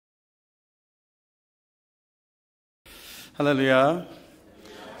Hallelujah.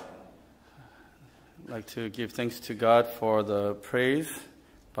 I'd like to give thanks to God for the praise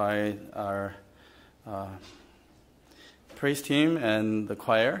by our praise team and the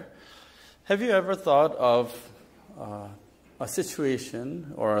choir. Have you ever thought of a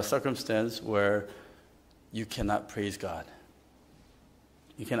situation or a circumstance where you cannot praise God?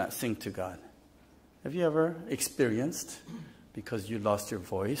 You cannot sing to God. Have you ever experienced because you lost your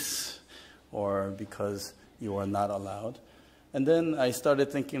voice or because you are not allowed? And then I started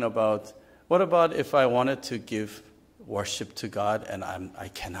thinking about, what about if I wanted to give worship to God and I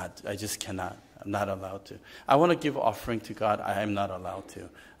just cannot. I'm not allowed to. I want to give offering to God. I am not allowed to.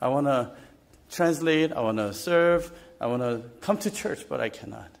 I want to translate. I want to serve. I want to come to church, but I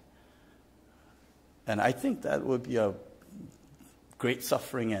cannot. And I think that would be a great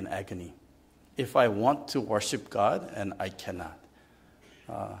suffering and agony if I want to worship God and I cannot.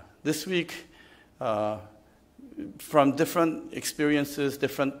 This week, from different experiences,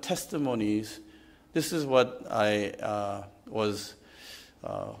 different testimonies, this is what I was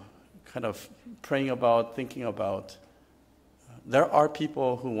kind of praying about, thinking about. There are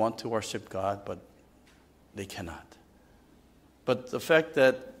people who want to worship God, but they cannot. But the fact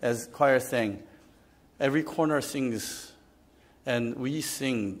that, as choir sang, every corner sings, and we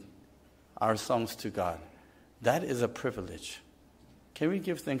sing our songs to God, that is a privilege. Can we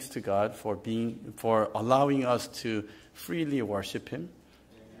give thanks to God for allowing us to freely worship Him?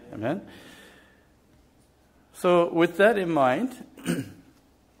 Amen. So with that in mind,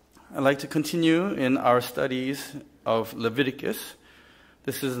 I'd like to continue in our studies of Leviticus.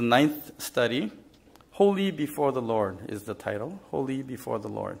 This is the 9th study. Holy Before the Lord is the title. Holy Before the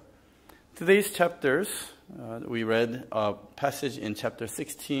Lord. Today's chapters, we read a passage in chapter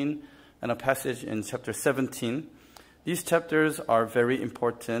 16 and a passage in chapter 17. These chapters are very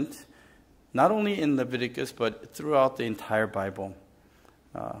important, not only in Leviticus, but throughout the entire Bible.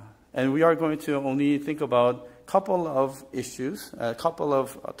 And we are going to only think about a couple of issues, a couple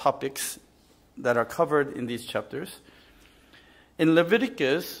of topics that are covered in these chapters. In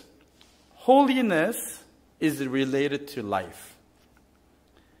Leviticus, holiness is related to life.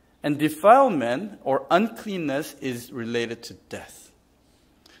 And defilement or uncleanness is related to death.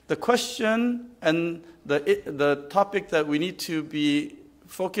 The question and the topic that we need to be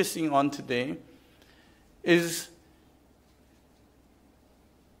focusing on today is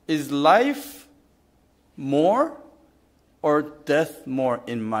life more or death more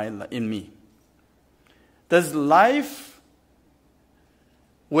in me? Does life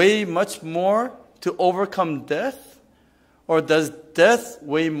weigh much more to overcome death, or does death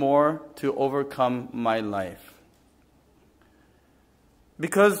weigh more to overcome my life?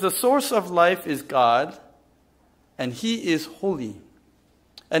 Because the source of life is God, and He is holy.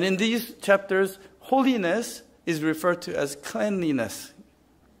 And in these chapters, holiness is referred to as cleanliness.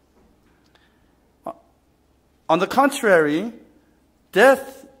 On the contrary,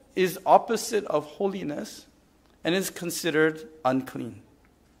 death is opposite of holiness and is considered unclean.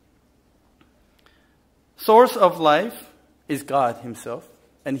 Source of life is God Himself,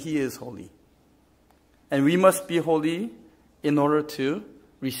 and He is holy. And we must be holy in order to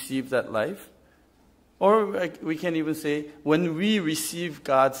receive that life. Or we can even say, when we receive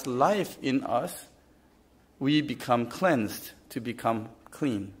God's life in us, we become cleansed to become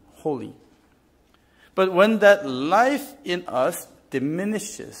clean, holy. But when that life in us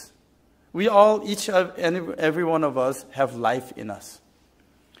diminishes, we all, each and every one of us, have life in us.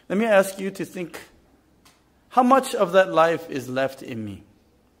 Let me ask you to think, how much of that life is left in me?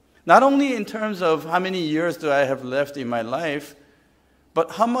 Not only in terms of how many years do I have left in my life,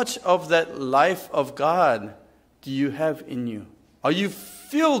 but how much of that life of God do you have in you? Are you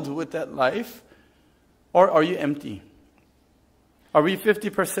filled with that life, or are you empty? Are we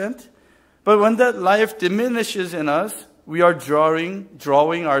 50%? But when that life diminishes in us, we are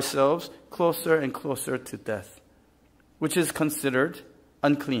drawing ourselves closer and closer to death, which is considered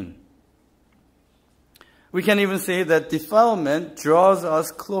unclean. We can even say that defilement draws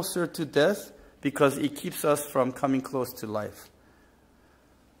us closer to death because it keeps us from coming close to life.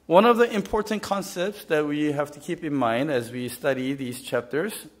 One of the important concepts that we have to keep in mind as we study these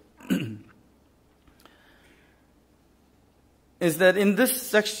chapters is that in this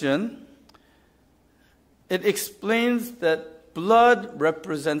section, it explains that blood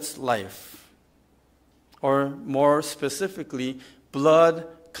represents life. Or more specifically, blood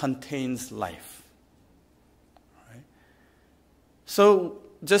contains life. Right? So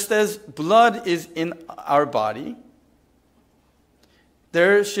just as blood is in our body,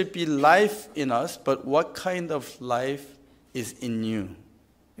 there should be life in us, but what kind of life is in you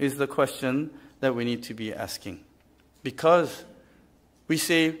is the question that we need to be asking. Because we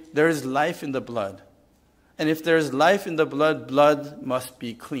say there is life in the blood. And if there is life in the blood, blood must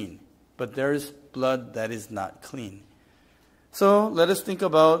be clean. But there is blood that is not clean. So let us think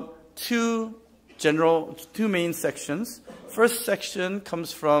about two main sections. First section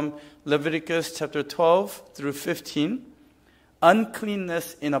comes from Leviticus chapter 12 through 15.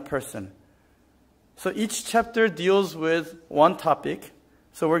 Uncleanness in a person. So each chapter deals with one topic.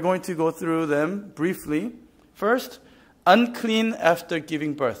 So we're going to go through them briefly. First, unclean after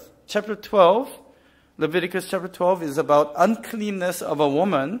giving birth. Chapter 12, Leviticus chapter 12 is about uncleanness of a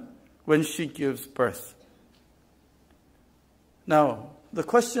woman when she gives birth. Now, the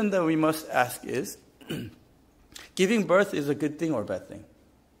question that we must ask is, giving birth is a good thing or bad thing?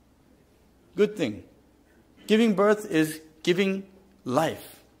 Good thing. Giving birth is giving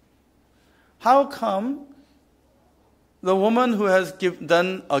life. How come the woman who has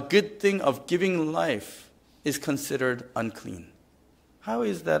done a good thing of giving life is considered unclean? How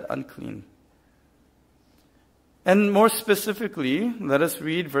is that unclean? And more specifically, let us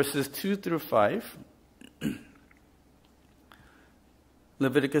read verses 2 through 5.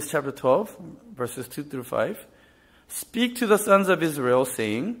 Leviticus chapter 12, verses 2 through 5. Speak to the sons of Israel,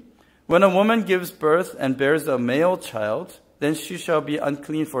 saying, when a woman gives birth and bears a male child, then she shall be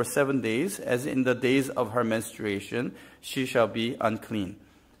unclean for 7 days, as in the days of her menstruation she shall be unclean.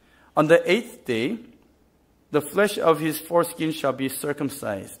 On the 8th day, the flesh of his foreskin shall be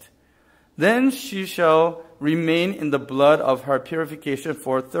circumcised. Then she shall remain in the blood of her purification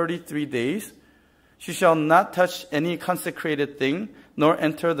for 33 days. She shall not touch any consecrated thing, nor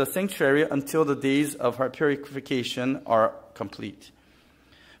enter the sanctuary until the days of her purification are complete.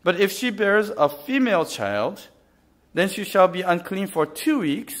 But if she bears a female child, then she shall be unclean for 2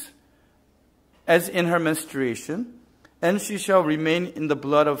 weeks, as in her menstruation, and she shall remain in the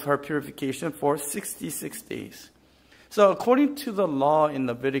blood of her purification for 66 days. So according to the law in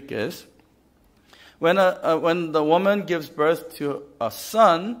Leviticus, when the woman gives birth to a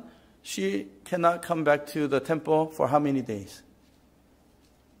son, she cannot come back to the temple for how many days?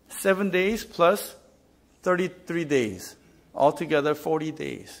 7 days plus 33 days. Altogether 40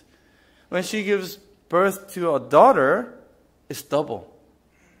 days. When she gives birth to a daughter, it's double.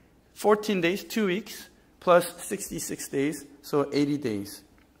 14 days, 2 weeks, plus 66 days, so 80 days.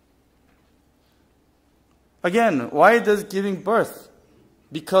 Again, why does giving birth?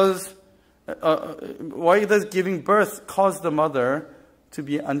 Why does giving birth cause the mother to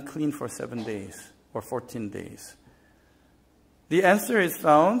be unclean for 7 days or 14 days? The answer is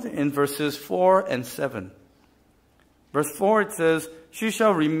found in verses 4 and 7. Verse 4, it says, she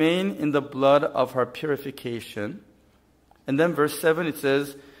shall remain in the blood of her purification. And then verse 7, it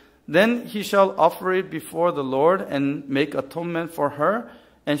says, then he shall offer it before the Lord and make atonement for her,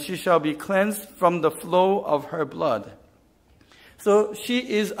 and she shall be cleansed from the flow of her blood. So she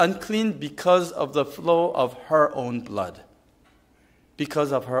is unclean because of the flow of her own blood.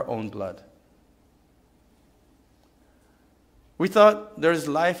 Because of her own blood. We thought there is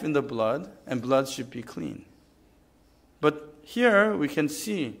life in the blood, and blood should be clean. But here we can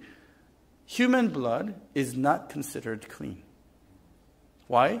see human blood is not considered clean.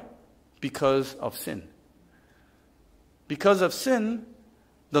 Why? Because of sin. Because of sin,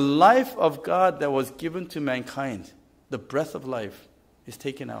 the life of God that was given to mankind, the breath of life, is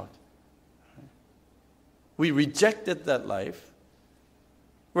taken out. We rejected that life.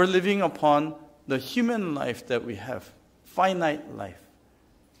 We're living upon the human life that we have, finite life.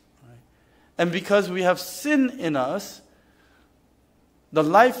 And because we have sin in us, the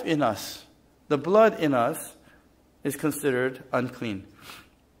life in us, the blood in us, is considered unclean.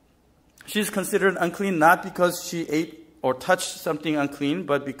 She's considered unclean not because she ate or touched something unclean,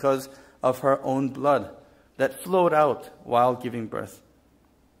 but because of her own blood that flowed out while giving birth.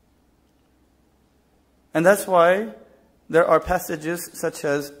 And that's why there are passages such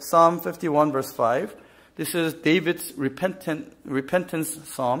as Psalm 51 verse 5. This is David's repentance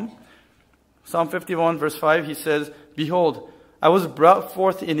psalm. Psalm 51 verse 5, he says, behold, I was brought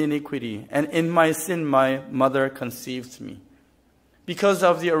forth in iniquity, and in my sin my mother conceived me. Because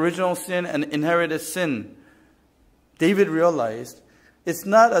of the original sin and inherited sin, David realized it's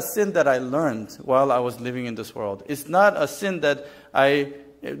not a sin that I learned while I was living in this world. It's not a sin that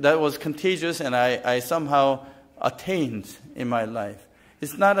was contagious and I somehow attained in my life.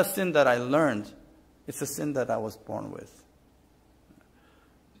 It's not a sin that I learned. It's a sin that I was born with.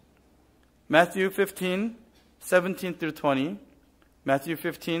 Matthew 15, 17 through 20. Matthew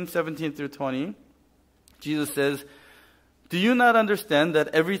 15, 17 through 20. Jesus says, do you not understand that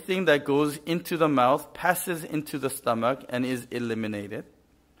everything that goes into the mouth passes into the stomach and is eliminated?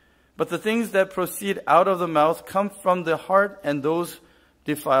 But the things that proceed out of the mouth come from the heart, and those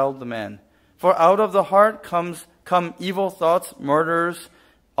defile the man. For out of the heart come evil thoughts, murders,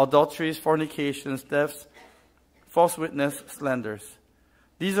 adulteries, fornications, thefts, false witness, slanders.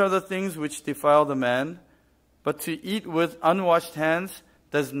 These are the things which defile the man, but to eat with unwashed hands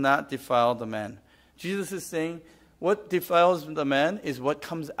does not defile the man. Jesus is saying what defiles the man is what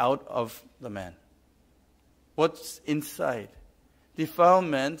comes out of the man. What's inside.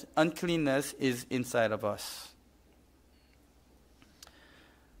 Defilement, uncleanness is inside of us.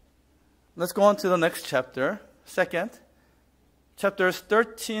 Let's go on to the next chapter. Second, chapters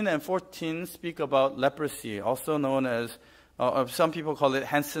 13 and 14 speak about leprosy, also known as, some people call it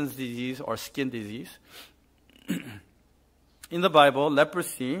Hansen's disease or skin disease. In the Bible,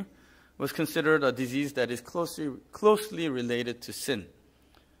 leprosy was considered a disease that is closely related to sin.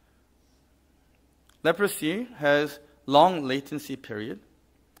 Leprosy has long latency period,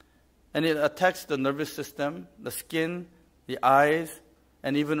 and it attacks the nervous system, the skin, the eyes,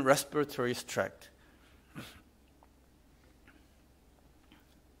 and even respiratory tract.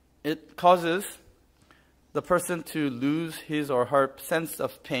 It causes the person to lose his or her sense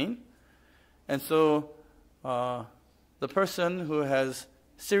of pain, and so the person who has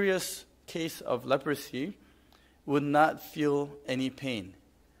serious case of leprosy would not feel any pain.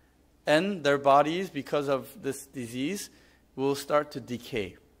 And their bodies, because of this disease, will start to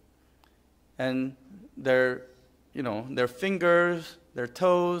decay. And their fingers, their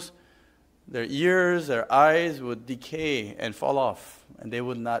toes, their ears, their eyes would decay and fall off, and they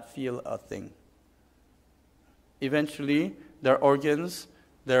would not feel a thing. Eventually, their organs,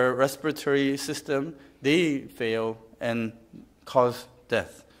 their respiratory system, they fail and cause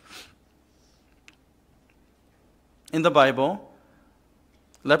death. In the Bible,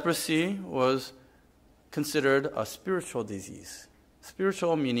 leprosy was considered a spiritual disease.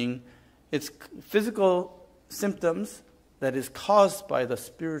 Spiritual meaning it's physical symptoms that is caused by the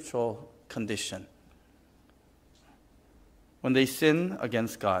spiritual condition when they sin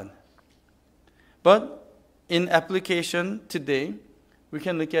against God. But in application today, we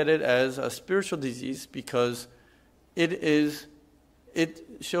can look at it as a spiritual disease because it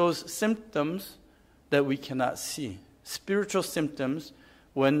shows symptoms that we cannot see. Spiritual symptoms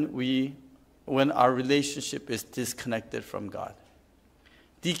when our relationship is disconnected from God.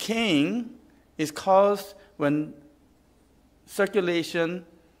 Decaying is caused when circulation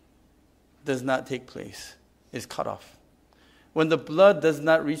does not take place, is cut off. When the blood does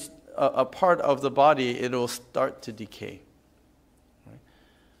not reach a part of the body, it will start to decay. Right?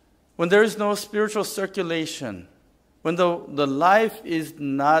 When there is no spiritual circulation, when the life is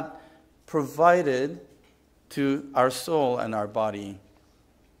not provided to our soul and our body,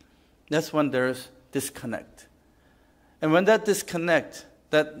 that's when there's disconnect. And when that disconnect,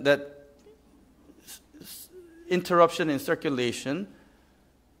 that interruption in circulation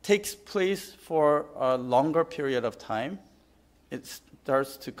takes place for a longer period of time, it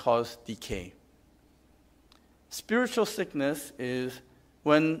starts to cause decay. Spiritual sickness is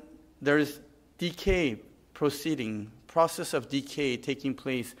when there is decay proceeding, process of decay taking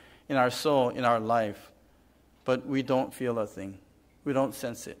place in our soul, in our life, but we don't feel a thing. We don't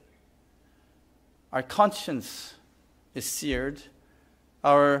sense it. Our conscience is seared.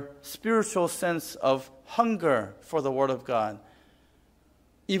 Our spiritual sense of hunger for the Word of God,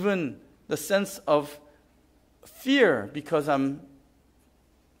 even the sense of fear because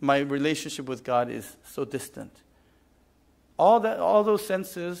my relationship with God is so distant. All those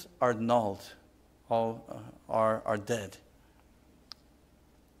senses are nulled, are dead.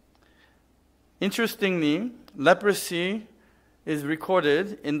 Interestingly, leprosy is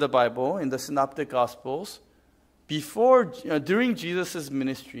recorded in the Bible, in the Synoptic Gospels, during Jesus'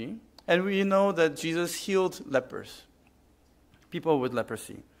 ministry, and we know that Jesus healed lepers, people with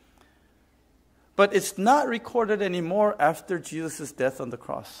leprosy. But it's not recorded anymore after Jesus' death on the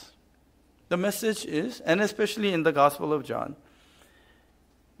cross. The message is, and especially in the Gospel of John,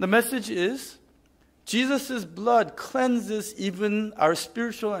 the message is Jesus' blood cleanses even our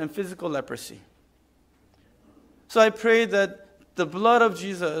spiritual and physical leprosy. So I pray that the blood of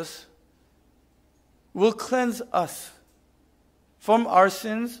Jesus will cleanse us from our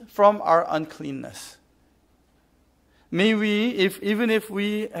sins, from our uncleanness. May we, even if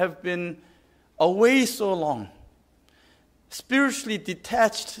we have been away so long, spiritually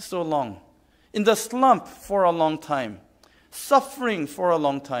detached so long, in the slump for a long time, suffering for a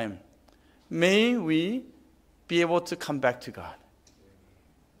long time, may we be able to come back to God.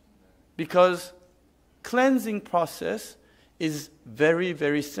 Because cleansing process is very,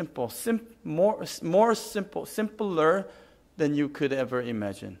 very simple, more simple, simpler than you could ever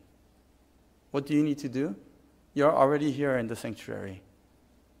imagine. what do you need to do? You're already here in the sanctuary.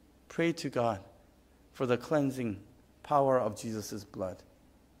 Pray to God for the cleansing power of Jesus' blood.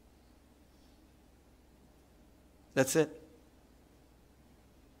 That's it.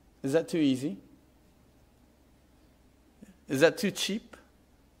 Is that too easy? Is that too cheap?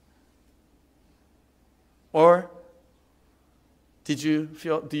 Or do you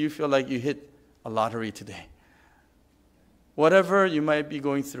feel like you hit a lottery today? Whatever you might be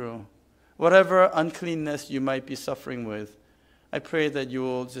going through, whatever uncleanness you might be suffering with, I pray that you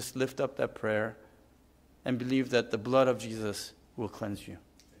will just lift up that prayer and believe that the blood of Jesus will cleanse you.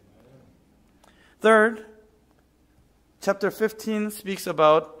 Third, chapter 15 speaks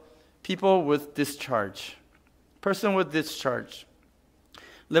about people with discharge. Person with discharge.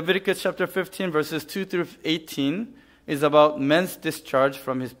 Leviticus chapter 15 verses 2 through 18 is about men's discharge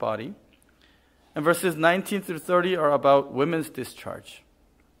from his body. And verses 19 through 30 are about women's discharge.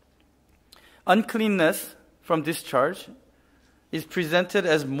 Uncleanness from discharge is presented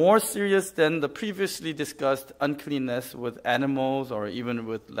as more serious than the previously discussed uncleanness with animals or even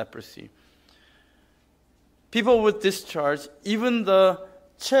with leprosy. People with discharge, even the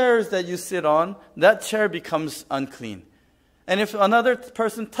chairs that you sit on, that chair becomes unclean. And if another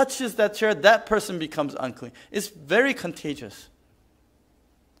person touches that chair, that person becomes unclean. It's very contagious.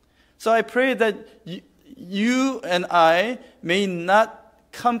 So I pray that you and I may not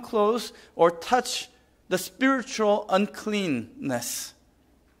come close or touch the spiritual uncleanness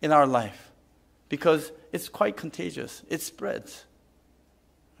in our life, because it's quite contagious. It spreads.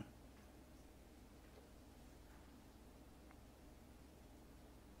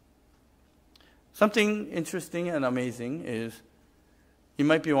 Something interesting and amazing is, you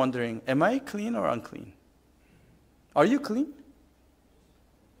might be wondering, am I clean or unclean? Are you clean?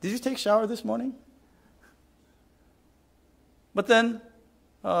 Did you take a shower this morning? But then,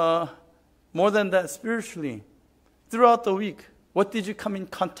 more than that, spiritually, throughout the week, what did you come in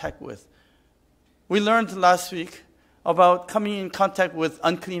contact with? We learned last week about coming in contact with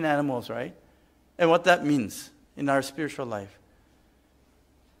unclean animals, right? And what that means in our spiritual life.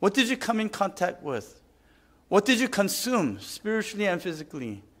 What did you come in contact with? What did you consume spiritually and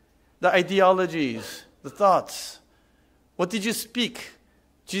physically? The ideologies, the thoughts. What did you speak?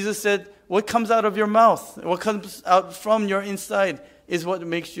 Jesus said, what comes out of your mouth, what comes out from your inside is what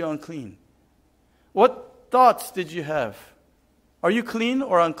makes you unclean. What thoughts did you have? Are you clean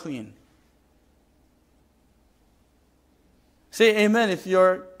or unclean? Say amen if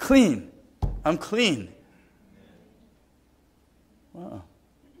you're clean. I'm clean. Wow.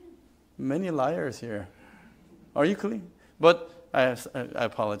 Many liars here. Are you clean? But I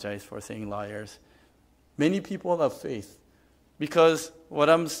apologize for saying liars. Many people of faith. Because what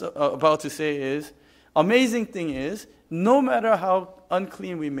I'm about to say is, amazing thing is, no matter how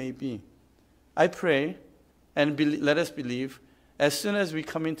unclean we may be, I pray and let us believe, as soon as we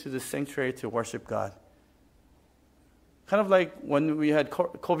come into the sanctuary to worship God, kind of like when we had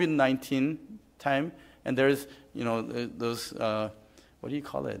COVID-19 time, and there's, those, what do you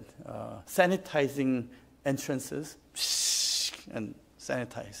call it? Sanitizing entrances, and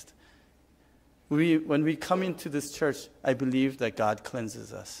sanitized. When we come into this church, I believe that God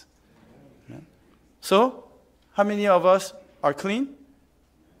cleanses us. Yeah? So, how many of us are clean?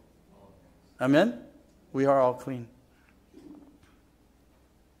 Amen? We are all clean.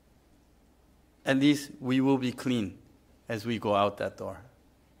 At least we will be clean as we go out that door.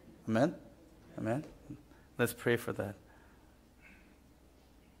 Amen? Amen? Let's pray for that.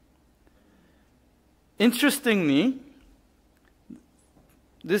 Interestingly,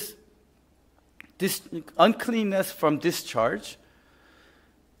 this uncleanness from discharge,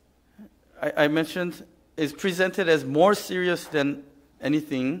 I mentioned, is presented as more serious than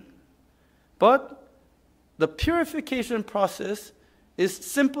anything, but the purification process is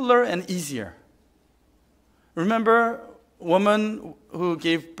simpler and easier. Remember, woman who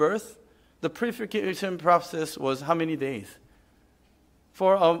gave birth, the purification process was how many days?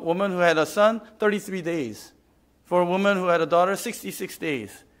 For a woman who had a son, 33 days. For a woman who had a daughter, 66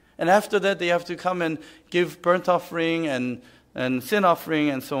 days. And after that, they have to come and give burnt offering and sin offering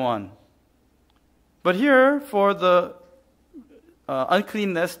and so on. But here, for the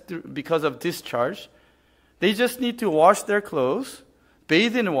uncleanness because of discharge, they just need to wash their clothes,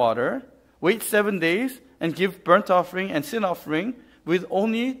 bathe in water, wait 7 days, and give burnt offering and sin offering with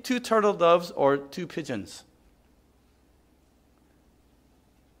only 2 turtle doves or 2 pigeons.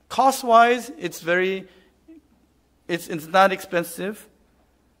 Cost-wise, it's not expensive.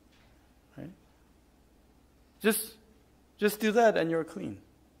 Right? Just do that and you're clean.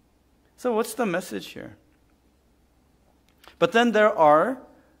 So what's the message here? But then there are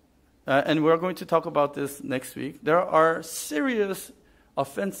and we're going to talk about this next week, there are serious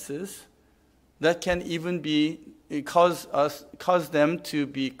offenses that can even cause them to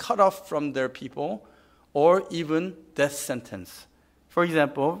be cut off from their people, or even death sentence. For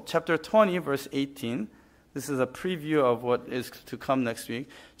example, chapter 20, verse 18. This is a preview of what is to come next week.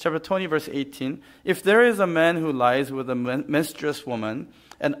 Chapter 20, verse 18. If there is a man who lies with a menstruous woman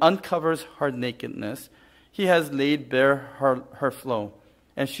and uncovers her nakedness, he has laid bare her flow,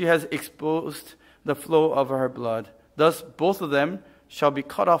 and she has exposed the flow of her blood. Thus both of them shall be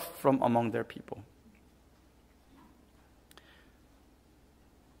cut off from among their people.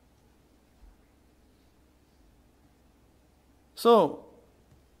 So,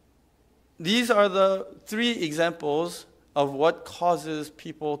 these are the 3 examples of what causes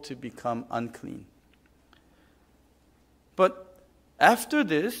people to become unclean. But after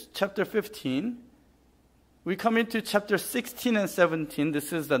this, chapter 15, we come into chapter 16 and 17.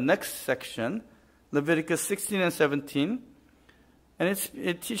 This is the next section, Leviticus 16 and 17. And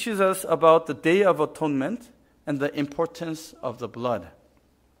it teaches us about the Day of Atonement and the importance of the blood.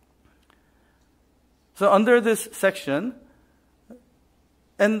 So under this section,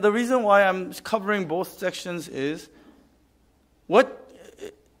 and the reason why I'm covering both sections is,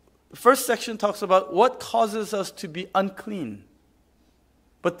 first section talks about what causes us to be unclean.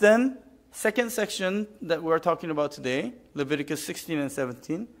 But then, second section that we're talking about today, Leviticus 16 and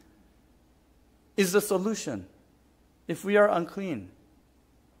 17, is the solution. If we are unclean,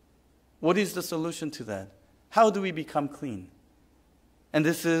 what is the solution to that? How do we become clean? And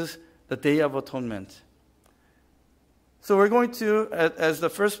this is the Day of Atonement. So we're going to, as the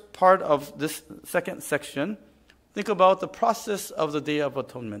first part of this second section, think about the process of the Day of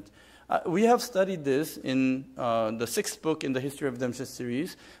Atonement. We have studied this in the 6th book in the History of Redemption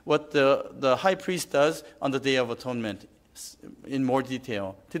series, what the high priest does on the Day of Atonement in more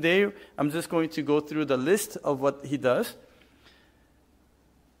detail. Today, I'm just going to go through the list of what he does.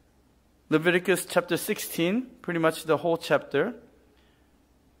 Leviticus chapter 16, pretty much the whole chapter.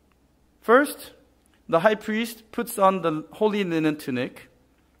 First, the high priest puts on the holy linen tunic,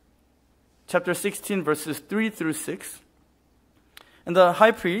 chapter 16, verses 3 through 6. And the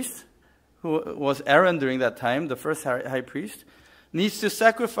high priest, who was Aaron during that time, the first high priest, needs to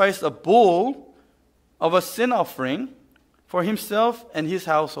sacrifice a bull of a sin offering for himself and his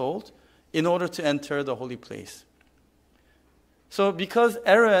household in order to enter the holy place. So because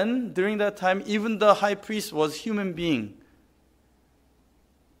Aaron, during that time, even the high priest was human being,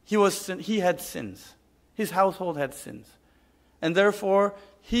 he had sins. His household had sins. And therefore,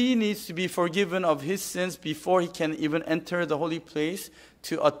 he needs to be forgiven of his sins before he can even enter the holy place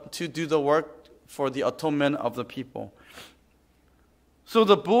to do the work for the atonement of the people. So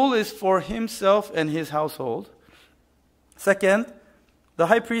the bull is for himself and his household. Second, the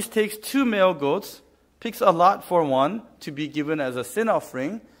high priest takes 2 male goats, picks a lot for one to be given as a sin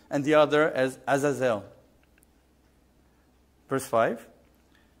offering, and the other as Azazel. Verse 5.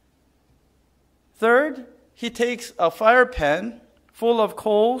 Third, he takes a fire pan full of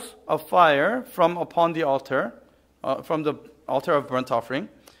coals of fire from upon the altar, from the altar of burnt offering,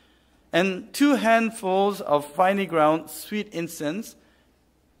 and 2 handfuls of finely ground sweet incense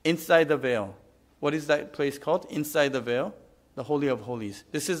inside the veil. What is that place called? Inside the veil, the Holy of Holies.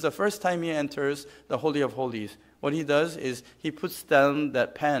 This is the first time he enters the Holy of Holies. What he does is he puts down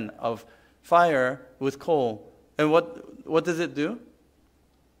that pan of fire with coal. And what does it do?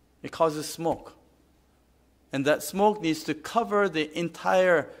 It causes smoke. And that smoke needs to cover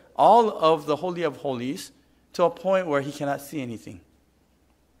all of the Holy of Holies to a point where he cannot see anything.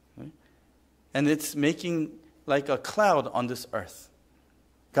 Okay? And it's making like a cloud on this earth.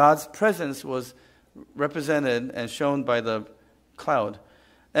 God's presence was represented and shown by the cloud.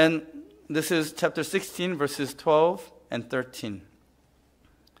 And this is chapter 16, verses 12 and 13.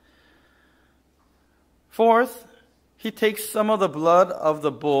 Fourth, he takes some of the blood of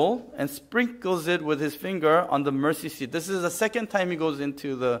the bull and sprinkles it with his finger on the mercy seat. This is the second time he goes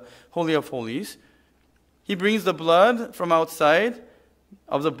into the Holy of Holies. He brings the blood from outside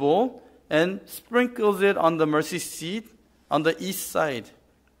of the bull and sprinkles it on the mercy seat on the east side.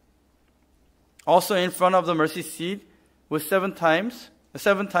 Also in front of the mercy seat with 7 times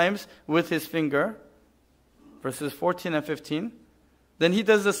with his finger. Verses 14 and 15. Then he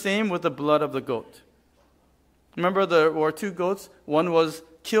does the same with the blood of the goat. Remember, there were 2 goats. One was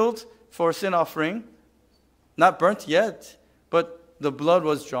killed for sin offering, not burnt yet, but the blood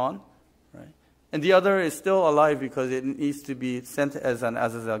was drawn, right? And the other is still alive because it needs to be sent as an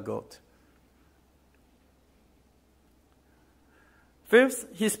Azazel goat. Fifth,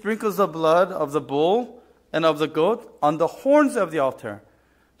 he sprinkles the blood of the bull and of the goat on the horns of the altar.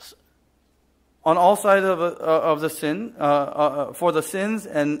 on all sides of the sin, for the sins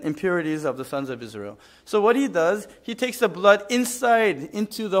and impurities of the sons of Israel. So what he does, he takes the blood inside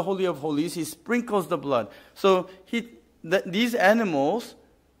into the Holy of Holies. He sprinkles the blood. So these animals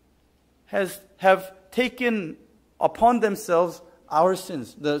have taken upon themselves our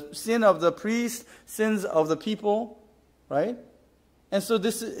sins, the sin of the priest, sins of the people, right? And so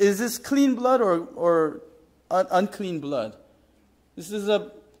is this clean blood or unclean blood? This is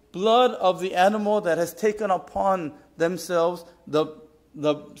a blood of the animal that has taken upon themselves the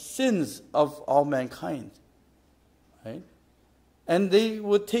sins of all mankind, right? And they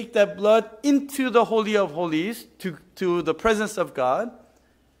would take that blood into the Holy of Holies, to the presence of God,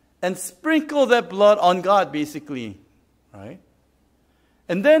 and sprinkle that blood on God, basically, right?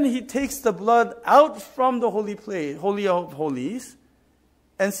 And then he takes the blood out from the holy place, Holy of Holies,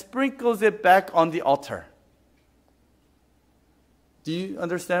 and sprinkles it back on the altar. Do you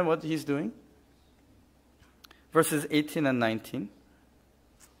understand what he's doing? Verses 18 and 19.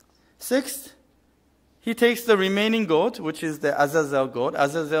 Sixth, he takes the remaining goat, which is the Azazel goat.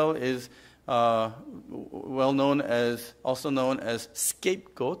 Azazel is also known as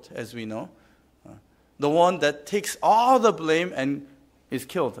scapegoat, as we know. The one that takes all the blame and is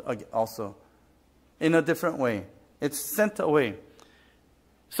killed also in a different way. It's sent away.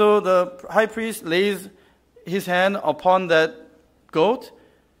 So the high priest lays his hand upon that goat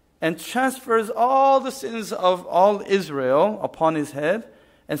and transfers all the sins of all Israel upon his head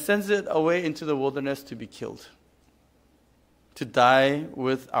and sends it away into the wilderness to be killed, to die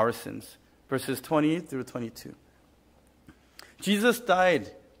with our sins. Verses 20 through 22. Jesus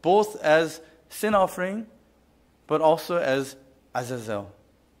died both as sin offering, but also as Azazel,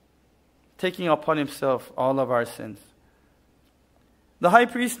 taking upon himself all of our sins. The high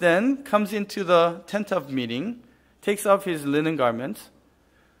priest then comes into the tent of meeting, takes off his linen garments.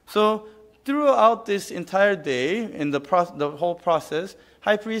 So throughout this entire day, in the whole process,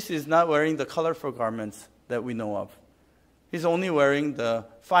 high priest is not wearing the colorful garments that we know of. He's only wearing the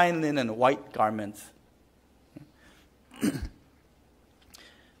fine linen white garments.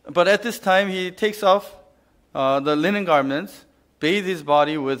 But at this time, he takes off the linen garments, bathe his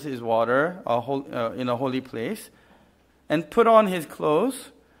body with his water in a holy place, and put on his clothes,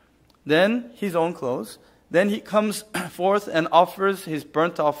 then his own clothes. Then he comes forth and offers his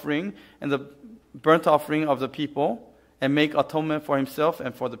burnt offering and the burnt offering of the people and make atonement for himself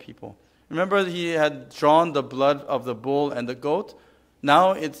and for the people. Remember, he had drawn the blood of the bull and the goat.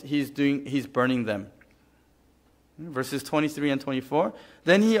 Now he's burning them. Verses 23 and 24.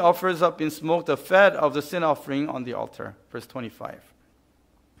 Then he offers up in smoke the fat of the sin offering on the altar. Verse 25.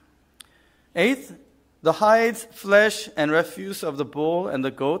 Eighth, the hides, flesh, and refuse of the bull and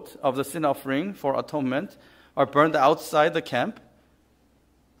the goat of the sin offering for atonement are burned outside the camp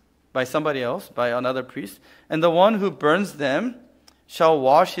by somebody else, by another priest. And the one who burns them shall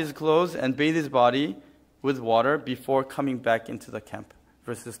wash his clothes and bathe his body with water before coming back into the camp.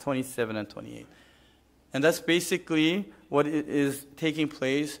 Verses 27 and 28. And that's basically what is taking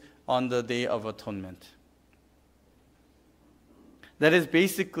place on the Day of Atonement. That is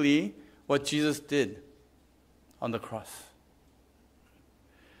basically what Jesus did on the cross.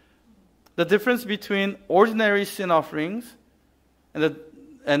 The difference between ordinary sin offerings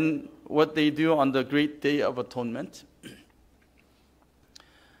and what they do on the great Day of Atonement.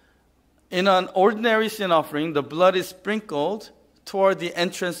 In an ordinary sin offering, the blood is sprinkled toward the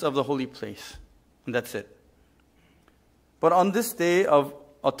entrance of the holy place. And that's it. But on this Day of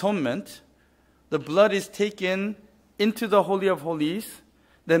Atonement, the blood is taken into the Holy of Holies,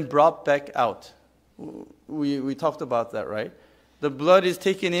 then brought back out. We talked about that, right? The blood is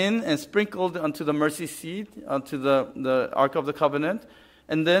taken in and sprinkled onto the mercy seat, onto the Ark of the Covenant,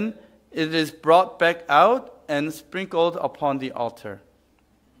 and then it is brought back out and sprinkled upon the altar,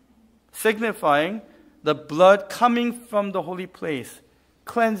 signifying the blood coming from the holy place,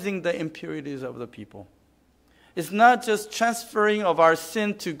 cleansing the impurities of the people. It's not just transferring of our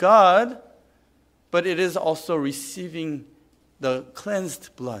sin to God, but it is also receiving the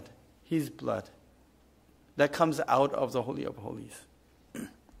cleansed blood, His blood, that comes out of the Holy of Holies.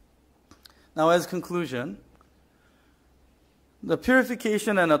 Now, as conclusion, the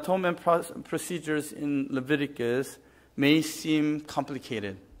purification and atonement procedures in Leviticus may seem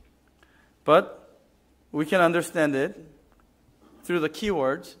complicated, but we can understand it through the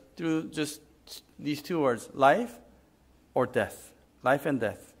keywords, through just these two words, life or death. Life and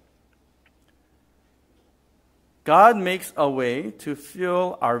death. God makes a way to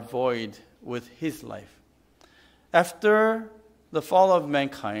fill our void with His life. After the fall of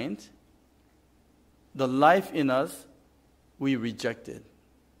mankind, the life in us we rejected.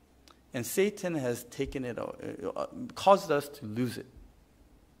 And Satan has taken it, caused us to lose it.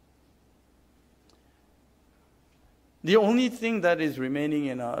 The only thing that is remaining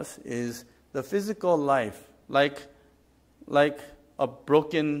in us is the physical life, like a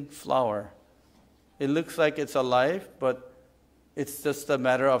broken flower. It looks like it's alive, but it's just a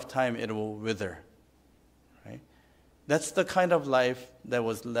matter of time it will wither. Right? That's the kind of life that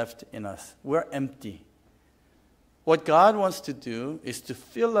was left in us. We're empty. What God wants to do is to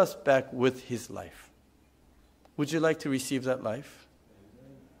fill us back with His life. Would you like to receive that life?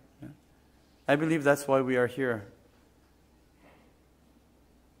 Yeah. I believe that's why we are here.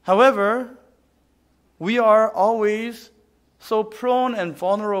 However, we are always so prone and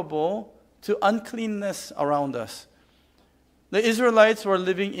vulnerable to uncleanness around us. The Israelites were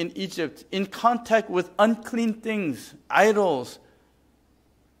living in Egypt in contact with unclean things, idols,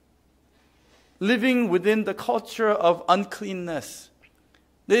 living within the culture of uncleanness.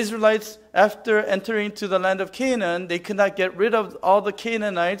 The Israelites, after entering to the land of Canaan, they could not get rid of all the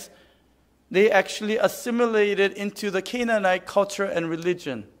Canaanites. They actually assimilated into the Canaanite culture and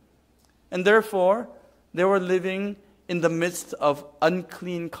religion. And therefore, they were living in the midst of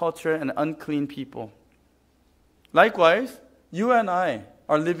unclean culture and unclean people. Likewise, you and I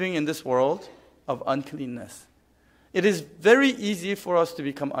are living in this world of uncleanness. It is very easy for us to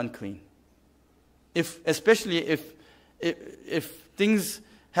become unclean. Especially if things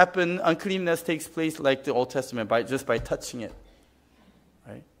happen, uncleanness takes place like the Old Testament, just by touching it.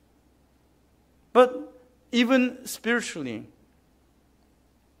 Right? But even spiritually,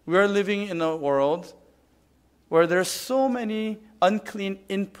 we are living in a world where there's so many unclean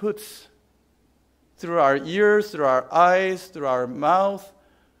inputs through our ears, through our eyes, through our mouth.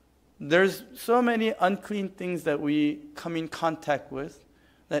 There's so many unclean things that we come in contact with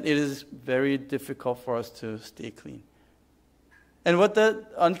that it is very difficult for us to stay clean. And what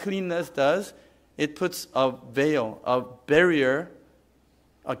that uncleanness does, it puts a veil, a barrier,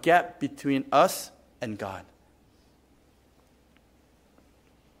 a gap between us and God.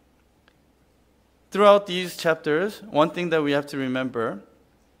 Throughout these chapters, one thing that we have to remember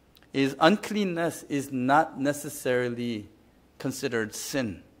is uncleanness is not necessarily considered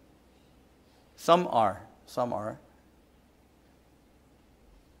sin. Some are.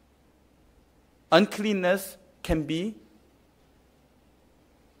 Uncleanness can be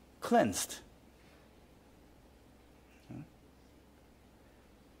cleansed.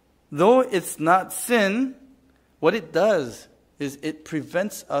 Though it's not sin, what it does is it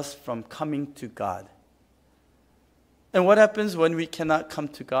prevents us from coming to God. And what happens when we cannot come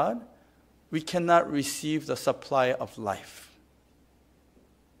to God? We cannot receive the supply of life.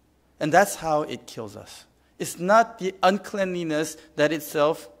 And that's how it kills us. It's not the uncleanliness that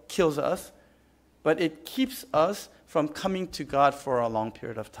itself kills us, but it keeps us from coming to God for a long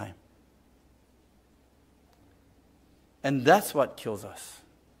period of time. And that's what kills us.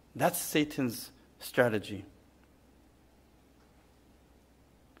 That's Satan's strategy.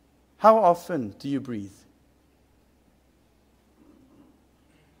 How often do you breathe?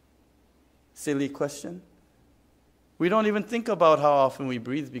 Silly question. We don't even think about how often we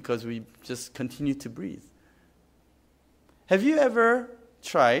breathe because we just continue to breathe. Have you ever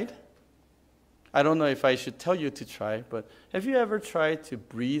tried? I don't know if I should tell you to try, but have you ever tried to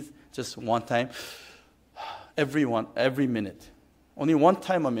breathe just one time? Every minute. Only one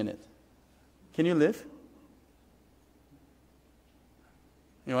time a minute. Can you live?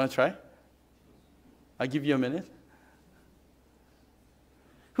 You want to try? I'll give you a minute.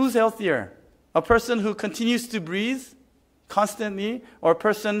 Who's healthier? A person who continues to breathe constantly, or a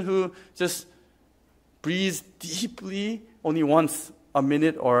person who just breathes deeply only once a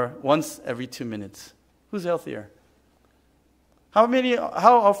minute or once every 2 minutes? Who's healthier? How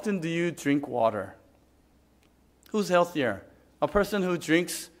often do you drink water? Who's healthier? A person who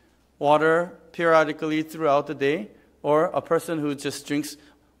drinks water periodically throughout the day, or a person who just drinks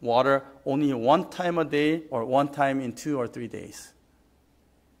water only one time a day or one time in 2 or 3 days?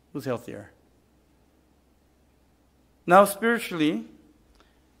 Who's healthier? Now, spiritually,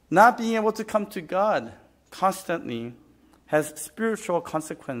 not being able to come to God constantly has spiritual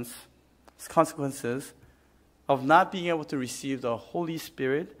consequences of not being able to receive the Holy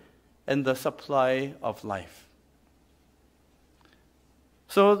Spirit and the supply of life.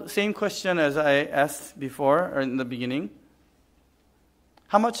 So, same question as I asked before or in the beginning.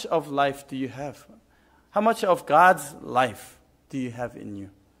 How much of life do you have? How much of God's life do you have in you?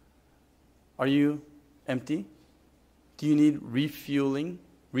 Are you empty? Do you need refilling?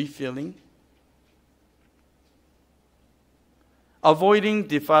 Avoiding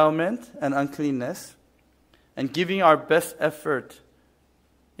defilement and uncleanness and giving our best effort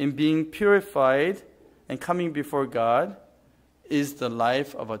in being purified and coming before God is the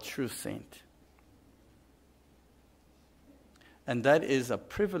life of a true saint. And that is a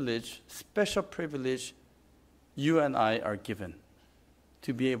privilege, special privilege you and I are given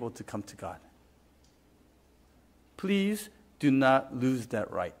to be able to come to God. Please do not lose that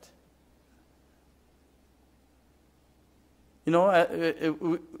right. You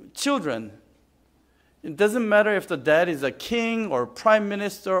know, children, it doesn't matter if the dad is a king or prime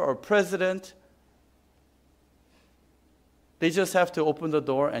minister or president. They just have to open the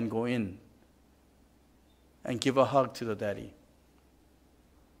door and go in and give a hug to the daddy.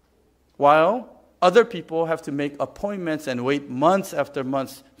 While other people have to make appointments and wait months after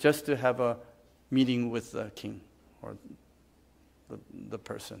months just to have a meeting with the king or the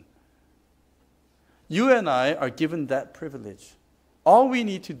person. You and I are given that privilege. All we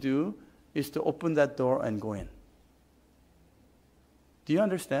need to do is to open that door and go in. Do you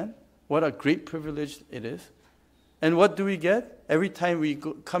understand what a great privilege it is? And what do we get? Every time we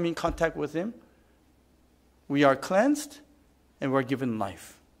come in contact with Him, we are cleansed and we're given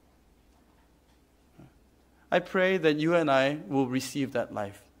life. I pray that you and I will receive that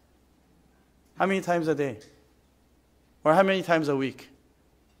life. How many times a day? Or how many times a week?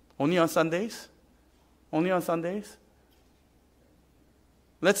 Only on Sundays? Only on Sundays?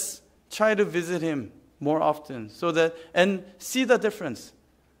 Let's try to visit Him more often so that, and see the difference.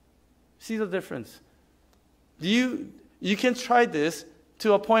 See the difference. You can try this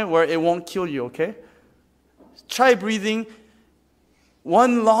to a point where it won't kill you, okay? Try breathing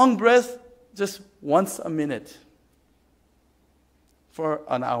one long breath just once a minute for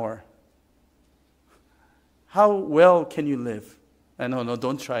an hour. How well can you live? No,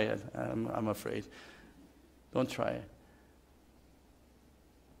 don't try it. I'm afraid. Don't try it.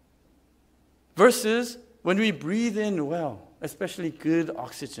 Versus when we breathe in well, especially good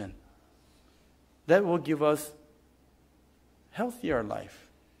oxygen, that will give us healthier life.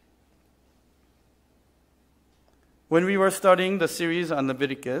 When we were studying the series on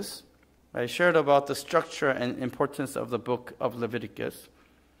Leviticus, I shared about the structure and importance of the book of Leviticus.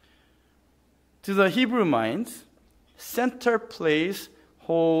 To the Hebrew minds, center place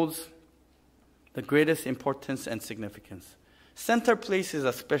holds the greatest importance and significance. Center place is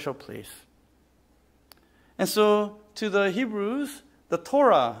a special place. And so, to the Hebrews, the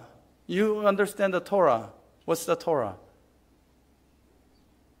Torah, you understand the Torah. What's the Torah?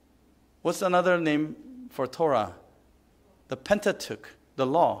 What's another name for Torah? The Pentateuch, the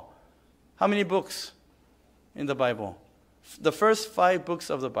law. How many books in the Bible? The first 5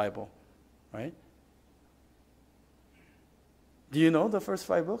 books of the Bible, right? Do you know the first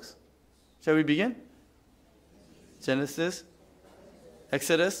 5 books? Shall we begin? Genesis,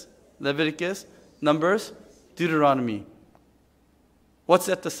 Exodus, Leviticus, Numbers, Deuteronomy. What's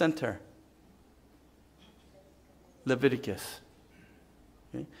at the center? Leviticus.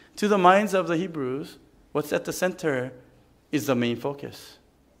 Okay. To the minds of the Hebrews, what's at the center is the main focus.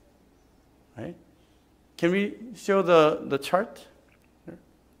 Right? Can we show the chart?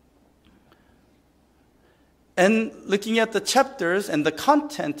 And looking at the chapters and the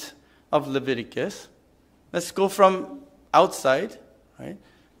content of Leviticus, let's go from outside, right?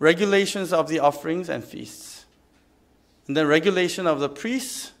 Regulations of the offerings and feasts. And then regulation of the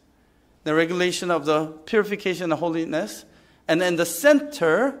priests, the regulation of the purification and holiness. And then the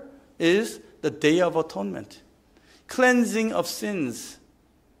center is the Day of Atonement. Cleansing of sins.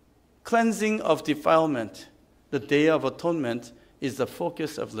 Cleansing of defilement. The Day of Atonement is the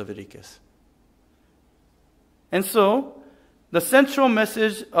focus of Leviticus. And so, the central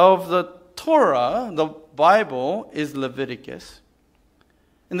message of the Torah, the Bible, is Leviticus.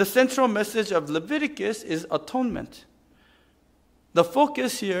 And the central message of Leviticus is atonement. The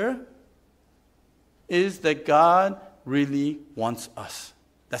focus here is that God really wants us.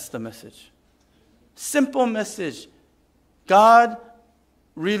 That's the message. Simple message. God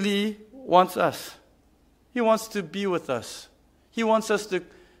really wants us. He wants to be with us. He wants us to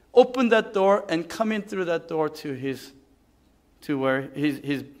open that door and come in through that door to his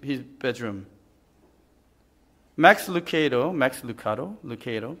bedroom. Max Lucado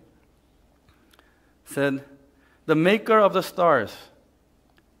said, "The maker of the stars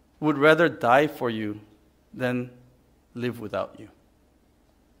would rather die for you than live without you."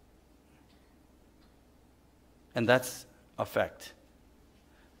 And that's a fact.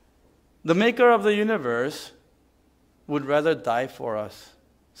 The maker of the universe would rather die for us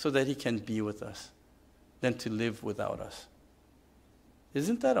so that he can be with us than to live without us.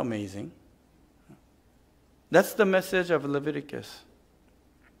 Isn't that amazing? That's the message of Leviticus.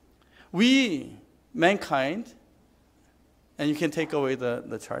 We, mankind, And you can take away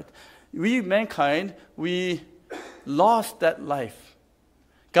the chart. We, mankind, we lost that life.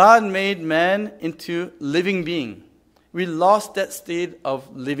 God made man into living being. We lost that state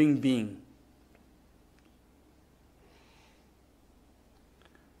of living being.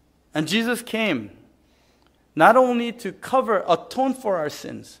 And Jesus came not only to atone for our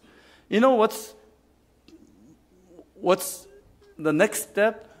sins. You know what's the next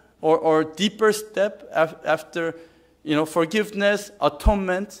step or deeper step after, forgiveness,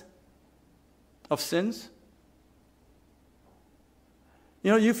 atonement of sins?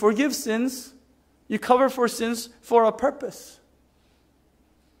 You forgive sins, you cover for sins for a purpose,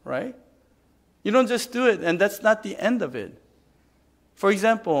 right? You don't just do it, and that's not the end of it. For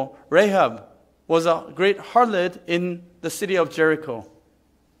example, Rahab was a great harlot in the city of Jericho,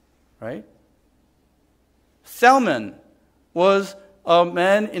 right? Salmon was a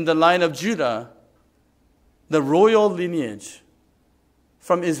man in the line of Judah, the royal lineage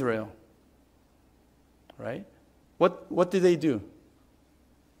from Israel, right? What did they do?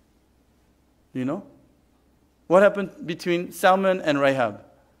 You know? What happened between Salmon and Rahab?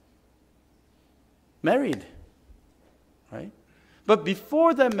 Married, right? But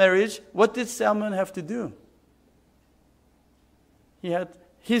before that marriage, what did Salmon have to do?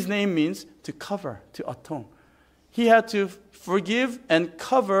 His name means to cover, to atone. He had to forgive and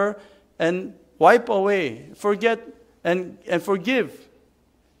cover and wipe away, forget and forgive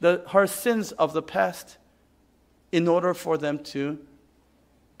her sins of the past in order for them to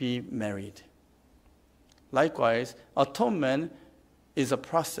be married. Likewise, atonement is a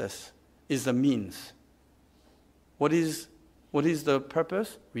process, is a means. What is the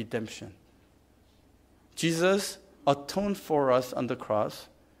purpose? Redemption. Jesus atoned for us on the cross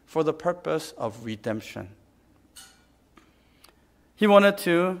for the purpose of redemption. He wanted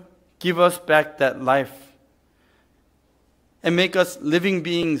to give us back that life and make us living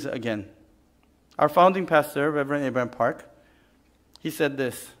beings again. Our founding pastor, Reverend Abraham Park, he said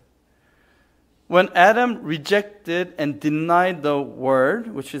this: when Adam rejected and denied the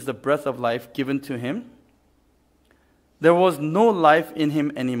word, which is the breath of life given to him, there was no life in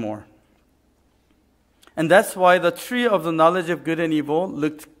him anymore. And that's why the tree of the knowledge of good and evil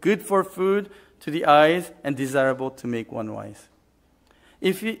looked good for food to the eyes and desirable to make one wise.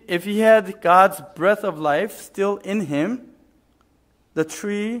 If he had God's breath of life still in him, the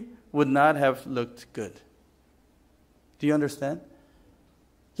tree would not have looked good. Do you understand?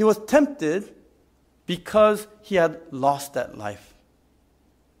 He was tempted because he had lost that life.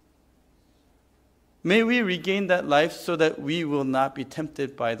 May we regain that life so that we will not be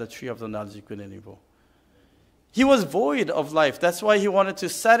tempted by the tree of the knowledge of good and evil. He was void of life. That's why he wanted to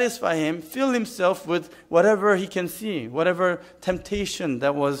satisfy him, fill himself with whatever he can see, whatever temptation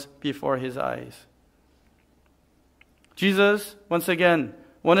that was before his eyes. Jesus, once again,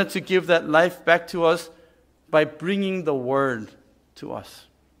 wanted to give that life back to us by bringing the word to us.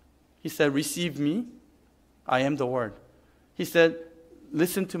 He said, receive me, I am the word. He said,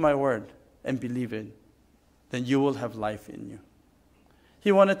 listen to my word and believe it, then you will have life in you.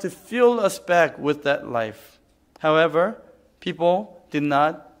 He wanted to fill us back with that life. However, people did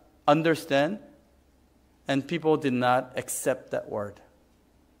not understand and people did not accept that word.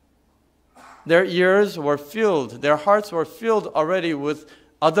 Their ears were filled, their hearts were filled already with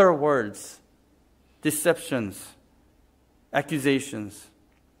other words, deceptions, accusations.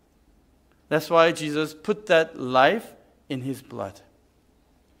 That's why Jesus put that life in his blood.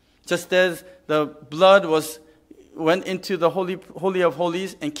 Just as the blood went into the Holy of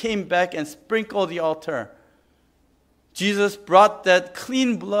Holies and came back and sprinkled the altar, Jesus brought that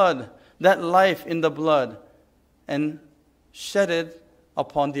clean blood, that life in the blood, and shed it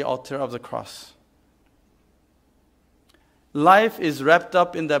upon the altar of the cross. Life is wrapped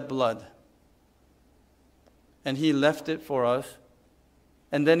up in that blood. And he left it for us.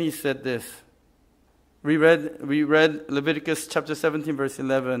 And then he said this. We read Leviticus chapter 17, verse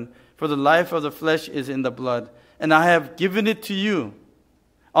 11. For the life of the flesh is in the blood, and I have given it to you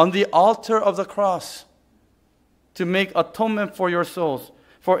on the altar of the cross to make atonement for your souls.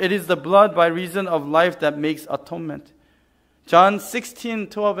 For it is the blood by reason of life that makes atonement. John 16,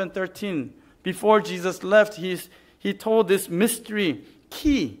 12, and 13. Before Jesus left, he told this mystery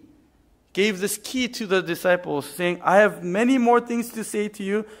key, gave this key to the disciples, saying, I have many more things to say to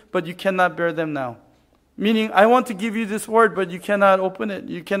you, but you cannot bear them now. Meaning, I want to give you this word, but you cannot open it.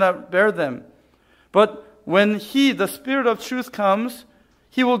 You cannot bear them. But when he, the Spirit of truth, comes,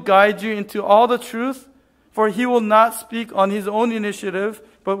 he will guide you into all the truth, for he will not speak on his own initiative,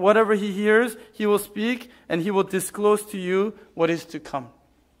 but whatever he hears, he will speak, and he will disclose to you what is to come.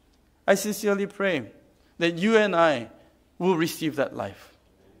 I sincerely pray that you and I will receive that life.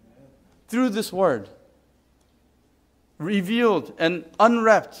 Through this word, revealed and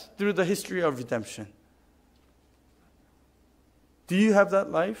unwrapped through the history of redemption. Do you have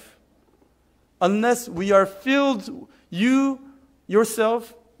that life? Unless we are filled, you,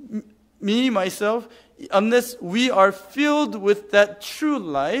 yourself, me, myself, unless we are filled with that true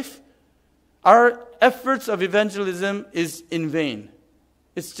life, our efforts of evangelism is in vain.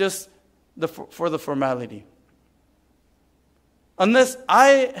 It's just for the formality. Unless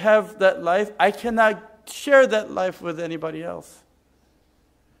I have that life, I cannot share that life with anybody else.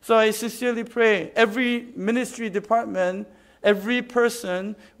 So I sincerely pray every ministry department, every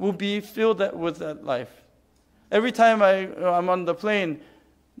person will be filled with that life. Every time I'm on the plane,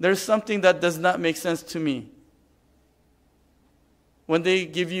 there's something that does not make sense to me. When they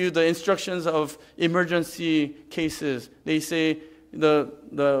give you the instructions of emergency cases, they say the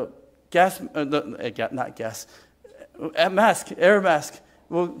air mask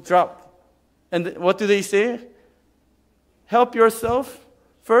will drop. And what do they say? Help yourself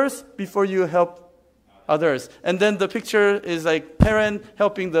first before you help others. And then the picture is like parent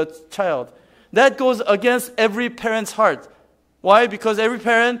helping the child. That goes against every parent's heart. Why? Because every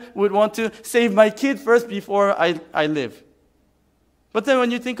parent would want to save my kid first before I live. But then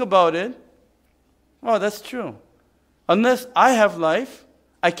when you think about it, oh, that's true. Unless I have life,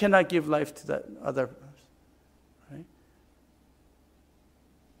 I cannot give life to that other person. Right?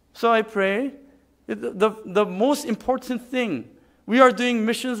 So I pray, the most important thing, we are doing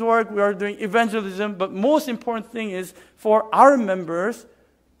missions work, we are doing evangelism, but most important thing is for our members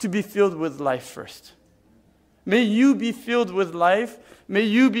to be filled with life first. May you be filled with life. May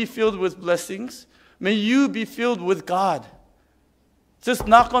you be filled with blessings. May you be filled with God. Just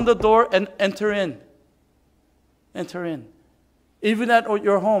knock on the door and enter in. Enter in. Even at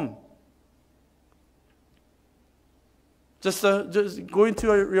your home. Just go into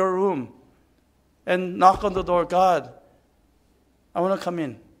your room and knock on the door. God, I want to come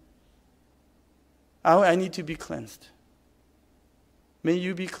in. I need to be cleansed. May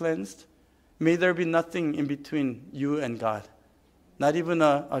you be cleansed. May there be nothing in between you and God. Not even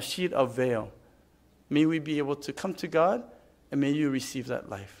a sheet of veil. May we be able to come to God, and may you receive that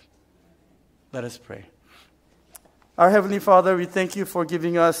life. Let us pray. Our Heavenly Father, we thank you for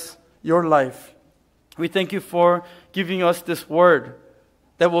giving us your life. We thank you for giving us this word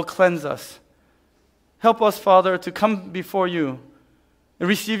that will cleanse us. Help us, Father, to come before you and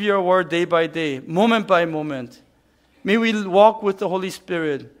receive your word day by day, moment by moment. May we walk with the Holy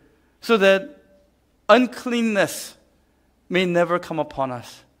Spirit so that uncleanness may never come upon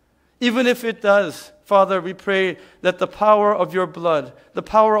us. Even if it does, Father, we pray that the power of your blood, the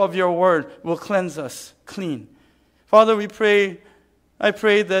power of your word will cleanse us clean. Father, I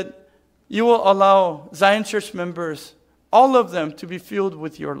pray that you will allow Zion Church members, all of them, to be filled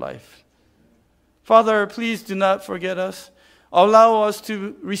with your life. Father, please do not forget us. Allow us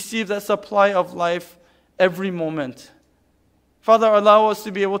to receive that supply of life every moment. Father, allow us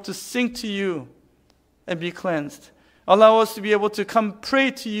to be able to sing to you and be cleansed. Allow us to be able to come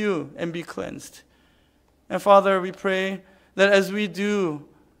pray to you and be cleansed. And Father, we pray that as we do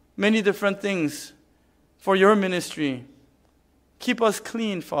many different things for your ministry, keep us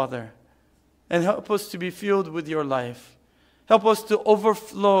clean, Father, and help us to be filled with your life. Help us to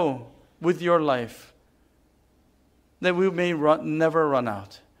overflow with your life, that we may never run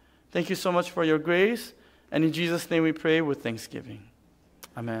out. Thank you so much for your grace. And in Jesus' name we pray with thanksgiving.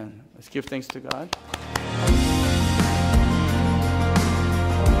 Amen. Let's give thanks to God.